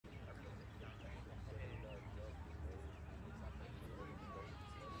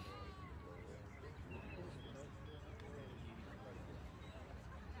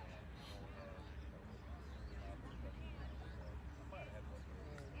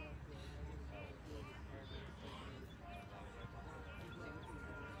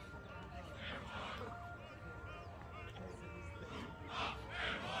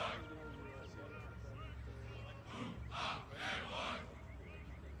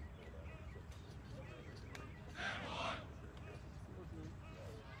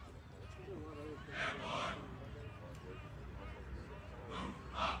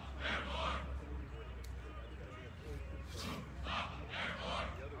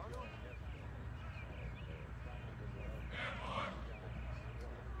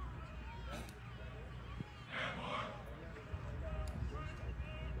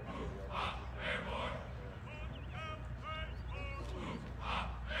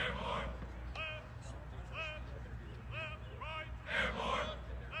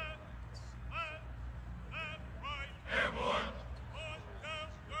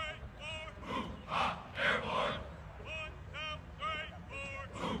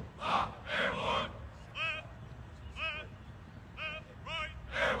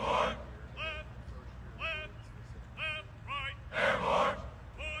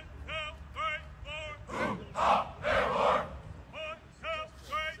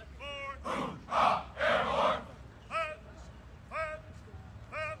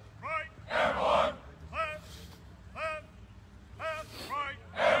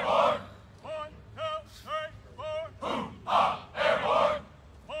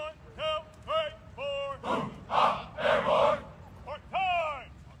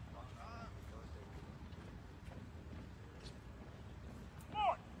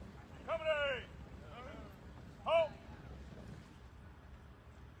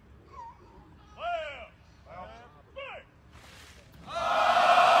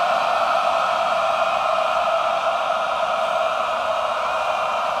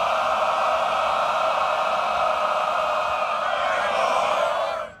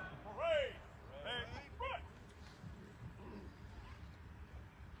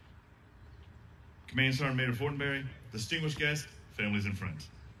Command Sergeant Major Fortenberry, distinguished guests, families, and friends.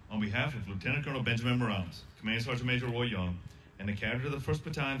 On behalf of Lieutenant Colonel Benjamin Morales, Command Sergeant Major Roy Young, and the cadre of the 1st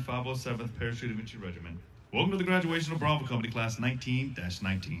Battalion 507th Parachute Infantry Regiment, welcome to the graduation of Bravo Company Class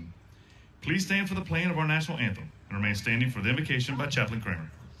 19-19. Please stand for the playing of our national anthem and remain standing for the invocation by Chaplain Kramer.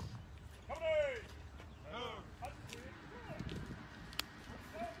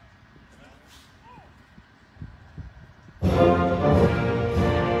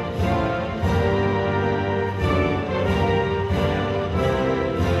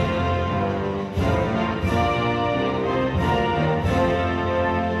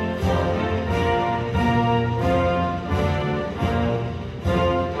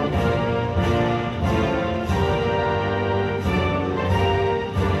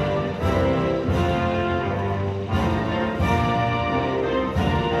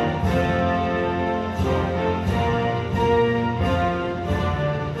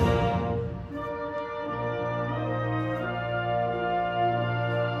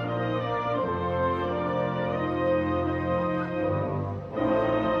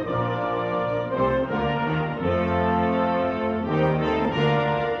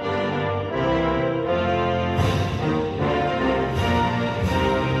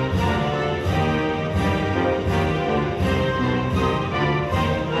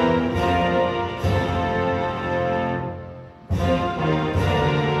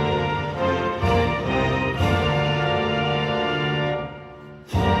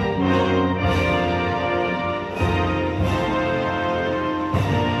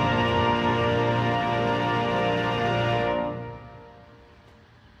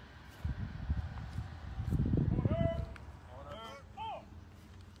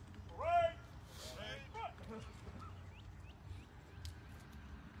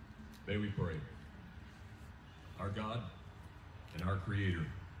 May we pray. Our God and our Creator,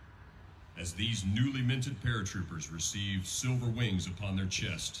 as these newly minted paratroopers receive silver wings upon their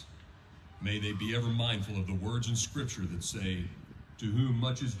chest, may they be ever mindful of the words in Scripture that say, "To whom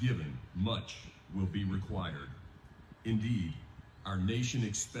much is given, much will be required." Indeed, our nation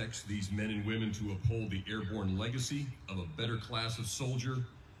expects these men and women to uphold the airborne legacy of a better class of soldier,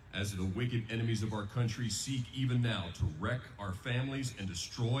 as the wicked enemies of our country seek even now to wreck our families and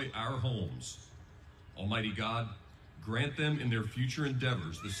destroy our homes. Almighty God, grant them in their future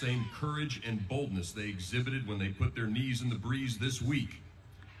endeavors the same courage and boldness they exhibited when they put their knees in the breeze this week,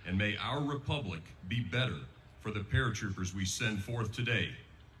 and may our republic be better for the paratroopers we send forth today.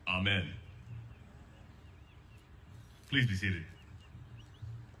 Amen. Please be seated.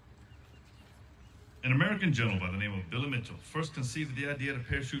 An American general by the name of Billy Mitchell first conceived the idea to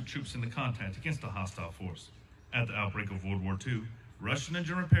parachute troops into contact against a hostile force. At the outbreak of World War II, Russian and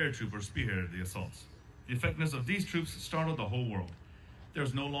German paratroopers spearheaded the assaults. The effectiveness of these troops startled the whole world. There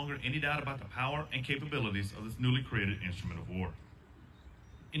is no longer any doubt about the power and capabilities of this newly created instrument of war.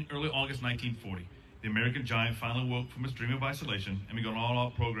 In early August 1940, the American giant finally woke from his dream of isolation and began an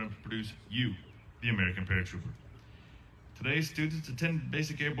all-out program to produce you, the American paratrooper. Today, students attending the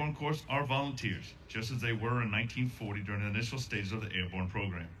basic airborne course are volunteers, just as they were in 1940 during the initial stages of the airborne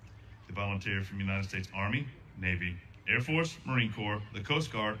program. They volunteer from the United States Army, Navy, Air Force, Marine Corps, the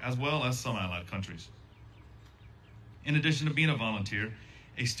Coast Guard, as well as some allied countries. In addition to being a volunteer,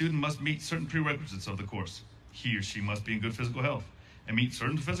 a student must meet certain prerequisites of the course. He or she must be in good physical health and meet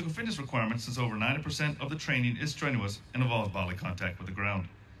certain physical fitness requirements, since over 90% of the training is strenuous and involves bodily contact with the ground.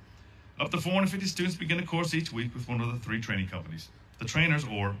 Up to 450 students begin the course each week with one of the 3 training companies. The trainers,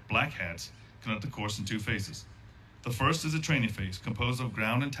 or black hats, conduct the course in 2 phases. The first is a training phase, composed of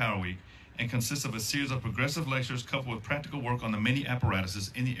ground and tower week, and consists of a series of progressive lectures coupled with practical work on the many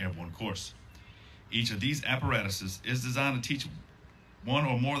apparatuses in the airborne course. Each of these apparatuses is designed to teach one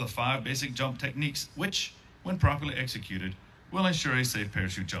or more of the 5 basic jump techniques, which, when properly executed, will ensure a safe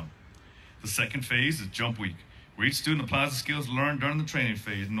parachute jump. The second phase is jump week, where each student applies the skills learned during the training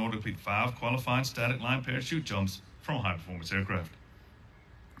phase in order to complete 5 qualifying static line parachute jumps from a high-performance aircraft.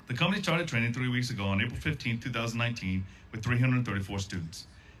 The company started training 3 weeks ago on April 15, 2019, with 334 students.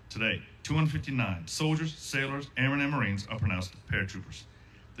 Today, 259 soldiers, sailors, airmen, and Marines are pronounced paratroopers.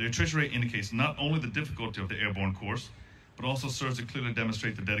 The attrition rate indicates not only the difficulty of the airborne course, but also serves to clearly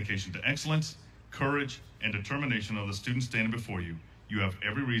demonstrate the dedication to excellence, courage, and determination of the students standing before you. You have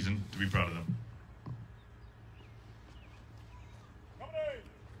every reason to be proud of them.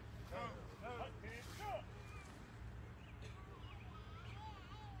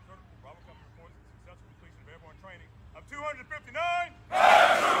 Of 259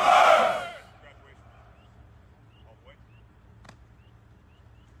 paratroopers! Graduation. All the way.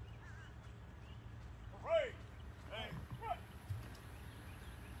 Parade! Hey.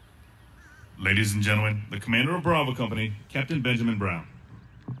 Ladies and gentlemen, the commander of Bravo Company, Captain Benjamin Brown.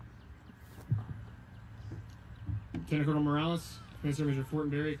 Lieutenant Colonel Morales, Command Sergeant Major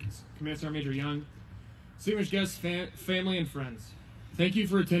Fortenberry, Command Sergeant Major Young, distinguished guests, family, and friends. Thank you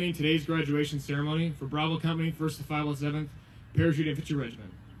for attending today's graduation ceremony for Bravo Company, 1st to 507th Parachute Infantry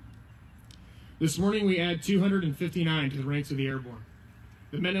Regiment. This morning we add 259 to the ranks of the Airborne.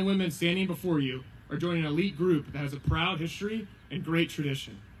 The men and women standing before you are joining an elite group that has a proud history and great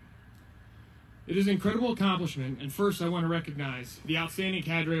tradition. It is an incredible accomplishment, and first I want to recognize the outstanding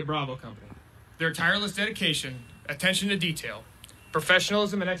cadre of Bravo Company. Their tireless dedication, attention to detail,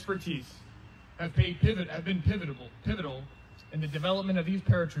 professionalism, and expertise have been pivotal in the development of these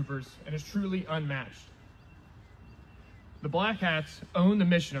paratroopers and is truly unmatched. The Black Hats own the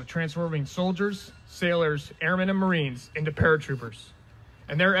mission of transforming soldiers, sailors, airmen, and Marines into paratroopers,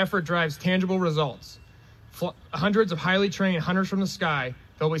 and their effort drives tangible results. Hundreds of highly trained hunters from the sky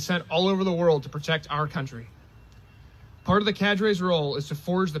that will be sent all over the world to protect our country. Part of the cadre's role is to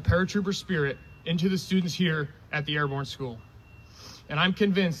forge the paratrooper spirit into the students here at the Airborne School. And I'm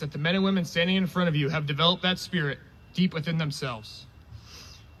convinced that the men and women standing in front of you have developed that spirit deep within themselves.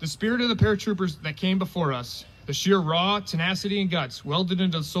 The spirit of the paratroopers that came before us, the sheer raw tenacity and guts welded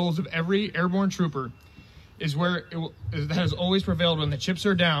into the souls of every airborne trooper, is where that has always prevailed when the chips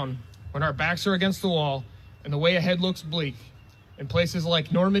are down, when our backs are against the wall, and the way ahead looks bleak in places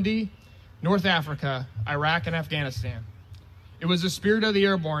like Normandy, North Africa, Iraq, and Afghanistan. It was the spirit of the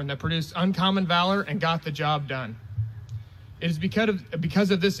Airborne that produced uncommon valor and got the job done. It is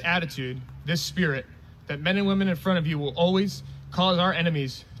because of this attitude, this spirit, that men and women in front of you will always cause our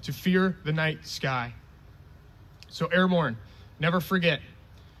enemies to fear the night sky. So Airborne, never forget,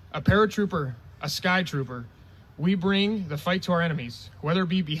 a paratrooper, a sky trooper, we bring the fight to our enemies, whether it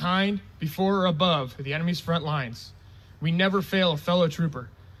be behind, before, or above the enemy's front lines. We never fail a fellow trooper.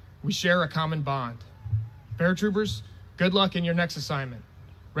 We share a common bond. Paratroopers, good luck in your next assignment.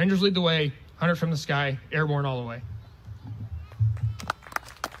 Rangers lead the way, Hunter from the sky, Airborne all the way.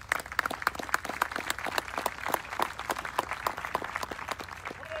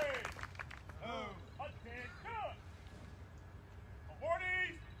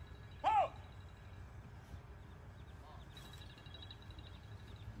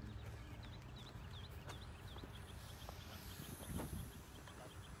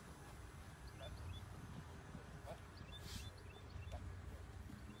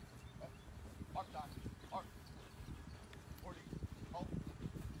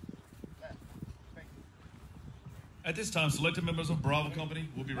 At this time, selected members of Bravo Company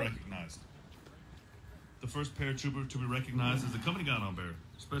will be recognized. The first paratrooper to be recognized is the company gun bearer,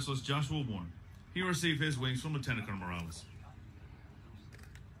 Specialist Joshua Warren. He will receive his wings from Lieutenant Colonel Morales.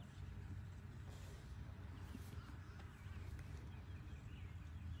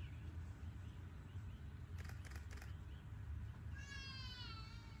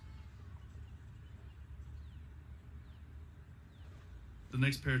 The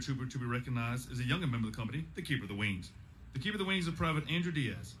next paratrooper to be recognized is a younger member of the company, the Keeper of the Wings. The Keeper of the Wings is Private Andrew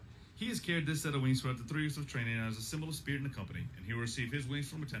Diaz. He has carried this set of wings throughout the 3 years of training as a symbol of spirit in the company, and he will receive his wings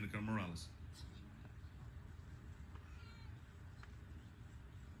from Lieutenant Colonel Morales.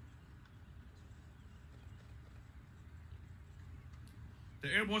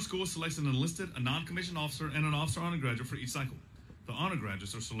 The Airborne School selects an enlisted, a non-commissioned officer, and an officer honor graduate for each cycle. The honor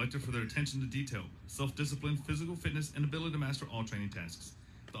graduates are selected for their attention to detail, self-discipline, physical fitness, and ability to master all training tasks.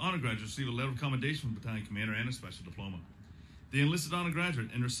 The honor graduates receive a letter of commendation from the battalion commander and a special diploma. The enlisted honor graduate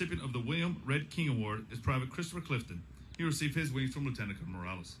and recipient of the William Red King Award is Private Christopher Clifton. He received his wings from Lieutenant Colonel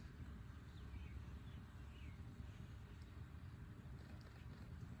Morales.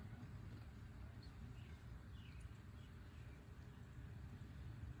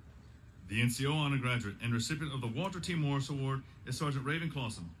 The NCO honor graduate and recipient of the Walter T. Morris Award is Sergeant Raven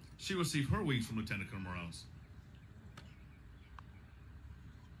Clausen. She received her wings from Lieutenant Colonel Morales.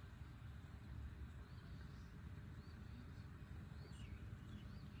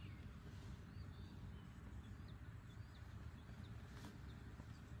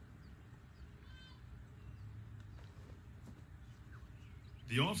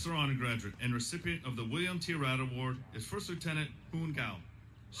 The officer honor graduate and recipient of the William T. Rad Award is First Lieutenant Hoon Gao.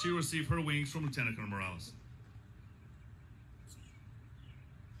 She will receive her wings from Lieutenant Colonel Morales.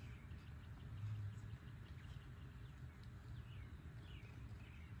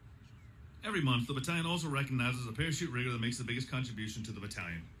 Every month, the battalion also recognizes a parachute rigger that makes the biggest contribution to the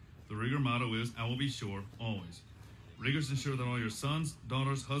battalion. The rigger motto is, I will be sure, always. Riggers ensure that all your sons,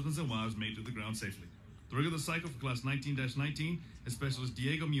 daughters, husbands, and wives make it to the ground safely. The rigger of the cycle for Class 19-19 is Specialist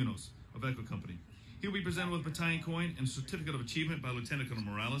Diego Munoz of Echo Company. He will be presented with a battalion coin and certificate of achievement by Lieutenant Colonel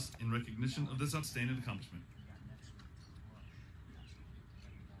Morales in recognition of this outstanding accomplishment.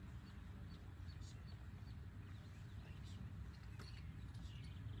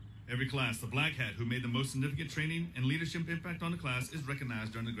 Every class, the Black Hat, who made the most significant training and leadership impact on the class, is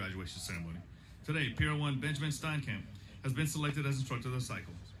recognized during the graduation ceremony. Today, Pier 1 Benjamin Steinkamp has been selected as instructor of the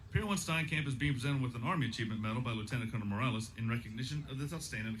cycle. Pier 1 Steinkamp is being presented with an Army Achievement Medal by Lieutenant Colonel Morales in recognition of this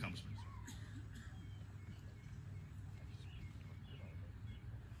outstanding accomplishment.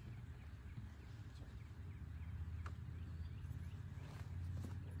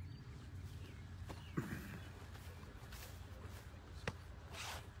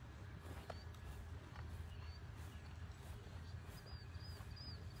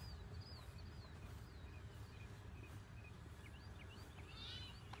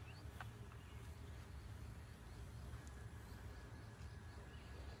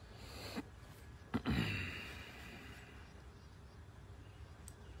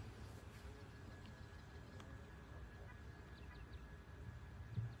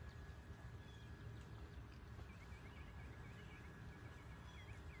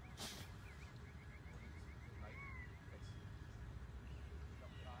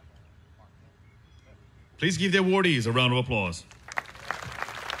 Please give the awardees a round of applause.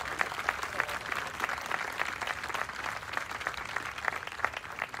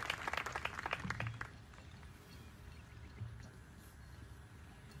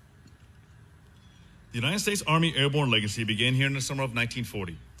 The United States Army Airborne legacy began here in the summer of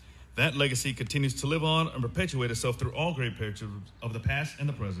 1940. That legacy continues to live on and perpetuate itself through all great paratroopers of the past and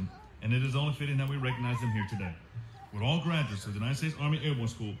the present, and it is only fitting that we recognize them here today. Would all graduates of the United States Army Airborne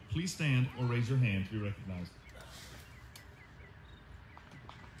School please stand or raise your hand to be recognized?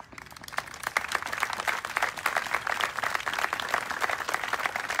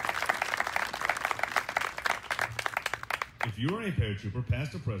 If you are a paratrooper,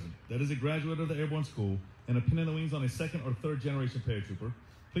 past or present, that is a graduate of the Airborne School and a pin in the wings on a second or third generation paratrooper,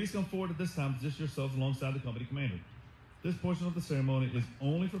 please come forward at this time and position yourselves alongside the company commander. This portion of the ceremony is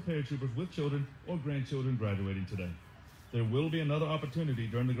only for paratroopers with children or grandchildren graduating today. There will be another opportunity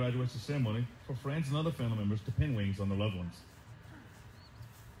during the graduation ceremony for friends and other family members to pin wings on their loved ones.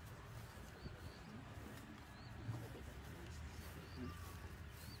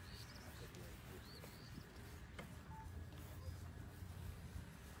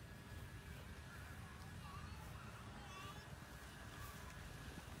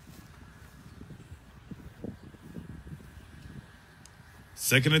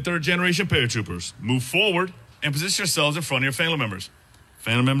 Second and third generation paratroopers, move forward and position yourselves in front of your family members.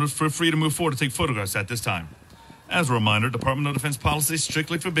 Family members, feel free to move forward to take photographs at this time. As a reminder, Department of Defense policy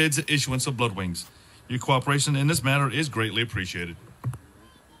strictly forbids the issuance of blood wings. Your cooperation in this matter is greatly appreciated.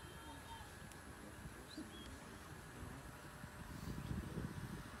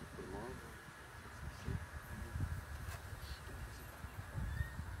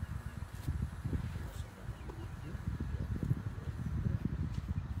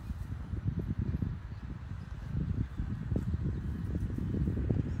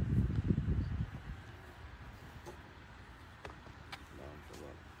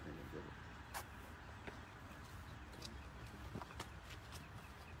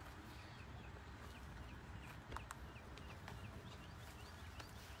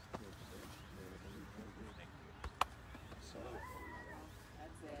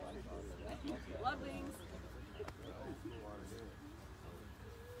 Blood wings.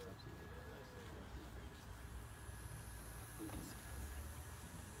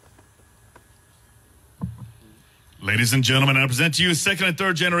 Ladies and gentlemen, I present to you second and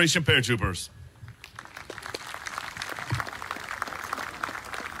third generation paratroopers.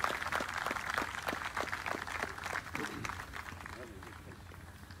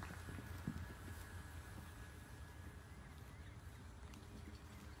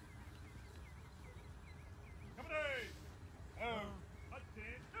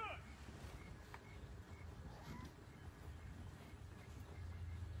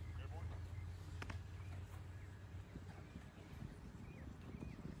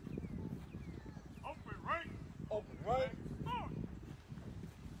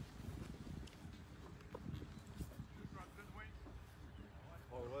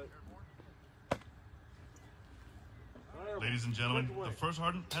 Ladies and gentlemen, the First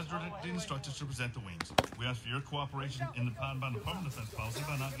Sergeant has directed the instructors to present the wings. We ask for your cooperation in the Department of Defense policy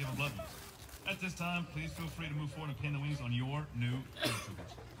by not giving blood wings. At this time, please feel free to move forward and pin the wings on your new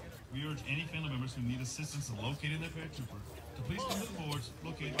paratroopers. We urge any family members who need assistance in locating their paratrooper to please come to the boards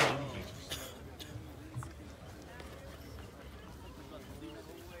located on the pictures.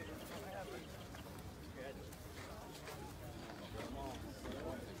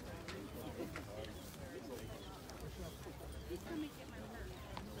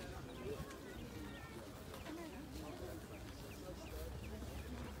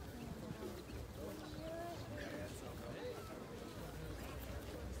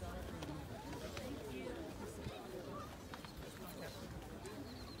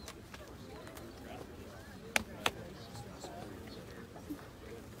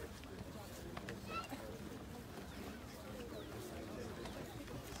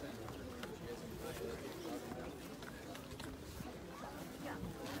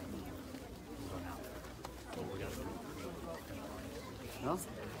 No?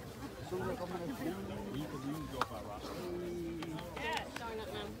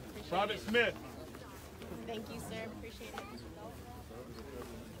 Private Smith. Thank you, sir. Appreciate it.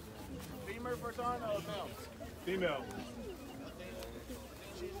 Female first on or male? Female.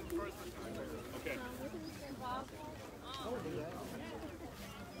 Okay.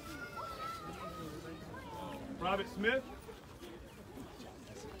 Private Smith.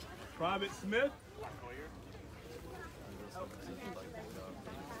 Private Smith.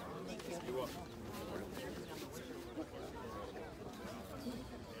 You're welcome.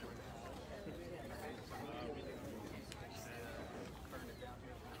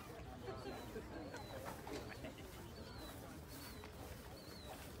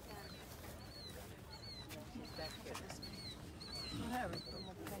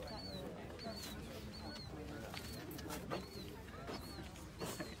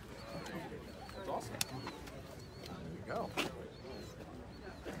 That's awesome. There you go.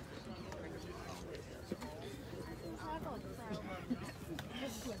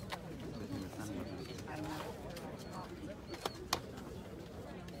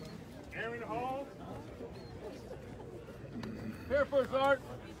 Aaron Hall. Here first, Art.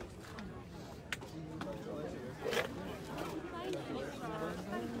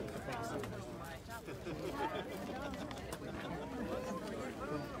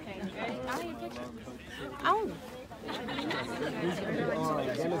 Oh.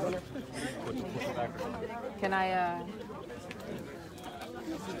 Can I,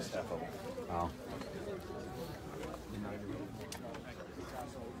 Oh.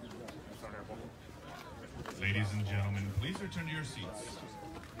 Ladies and gentlemen, please return to your seats.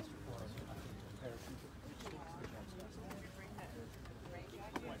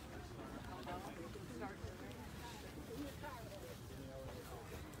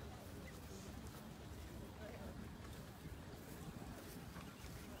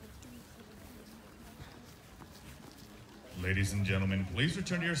 Ladies and gentlemen, please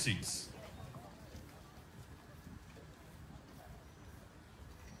return to your seats.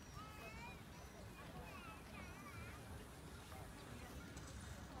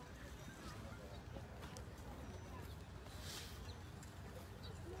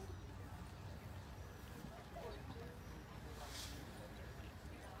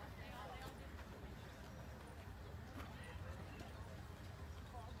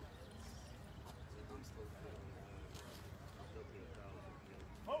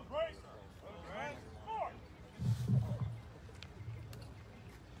 Hold brace. And forward.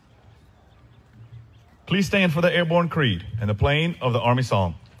 Please stand for the Airborne Creed and the playing of the Army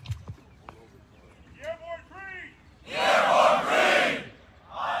Song. The Airborne Creed.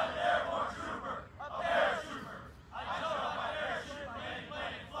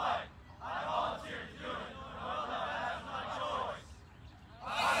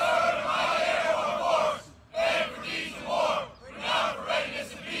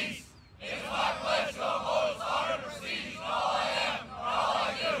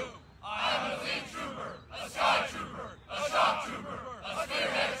 Trooper, a sky trooper, a shock trooper, a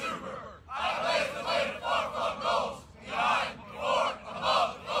spearhead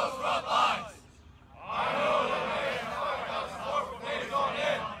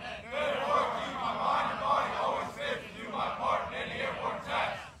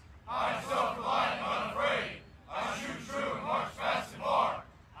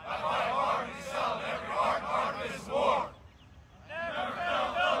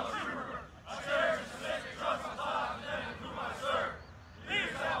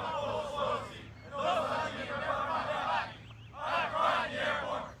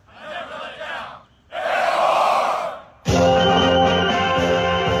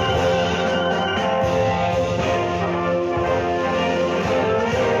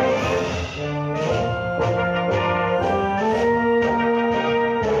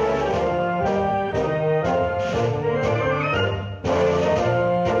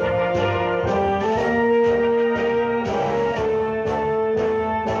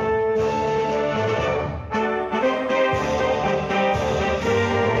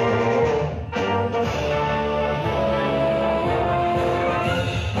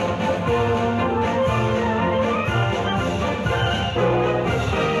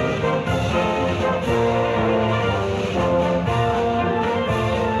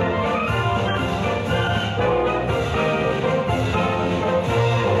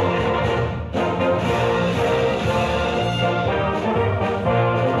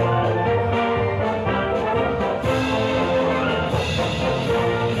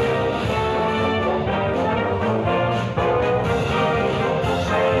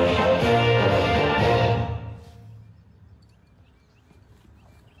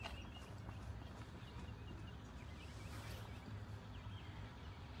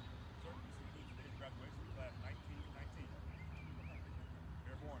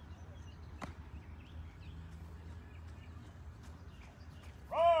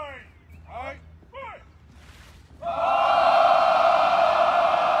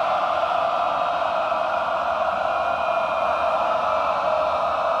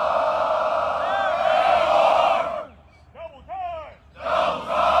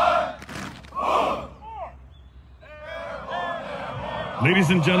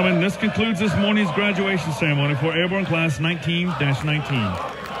Ladies and gentlemen, this concludes this morning's graduation ceremony for Airborne Class 19-19.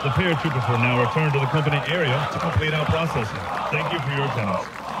 The paratroopers will now return to the company area to complete our processing. Thank you for your attendance.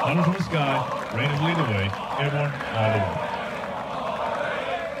 Honor from the sky, ready to lead the way, Airborne all the way.